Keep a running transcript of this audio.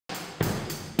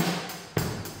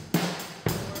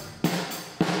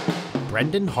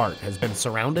Brendan Hart has been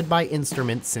surrounded by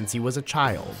instruments since he was a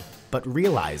child, but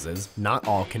realizes not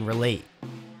all can relate.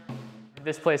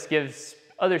 This place gives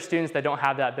other students that don't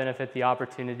have that benefit the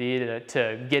opportunity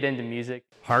to get into music.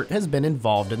 Hart has been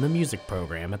involved in the music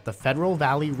program at the Federal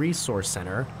Valley Resource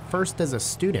Center, first as a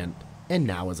student and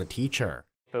now as a teacher.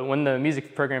 But when the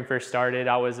music program first started,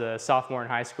 I was a sophomore in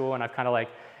high school, and I've kind of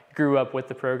grew up with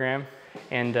the program,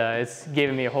 and it's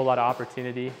given me a whole lot of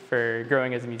opportunity for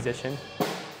growing as a musician.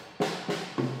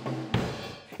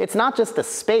 It's not just the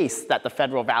space that the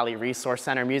Federal Valley Resource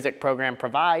Center music program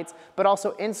provides, but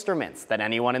also instruments that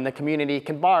anyone in the community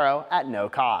can borrow at no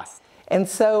cost. And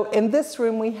so in this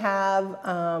room we have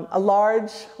a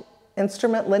large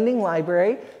instrument lending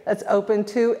library that's open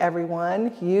to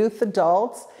everyone, youth,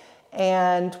 adults,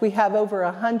 and we have over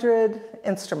 100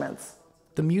 instruments.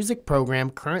 The music program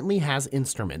currently has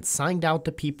instruments signed out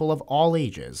to people of all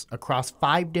ages across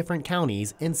 5 different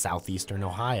counties in southeastern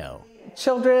Ohio.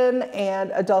 Children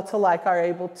and adults alike are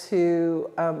able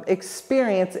to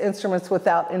experience instruments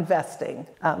without investing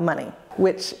money,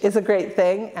 which is a great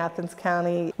thing. Athens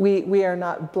County, we are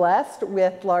not blessed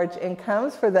with large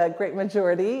incomes for the great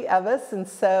majority of us, and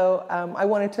so I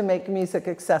wanted to make music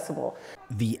accessible.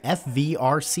 The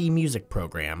FVRC music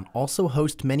program also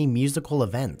hosts many musical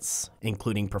events,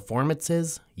 including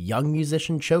performances, young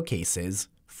musician showcases,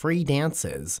 free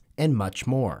dances, and much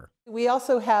more. We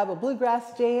also have a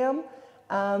bluegrass jam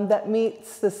that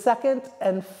meets the second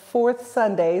and fourth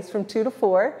Sundays from 2 to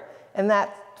 4, and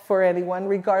that's for anyone,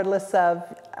 regardless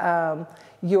of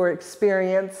your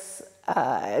experience.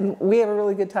 And we have a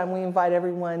really good time. We invite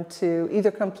everyone to either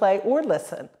come play or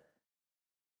listen.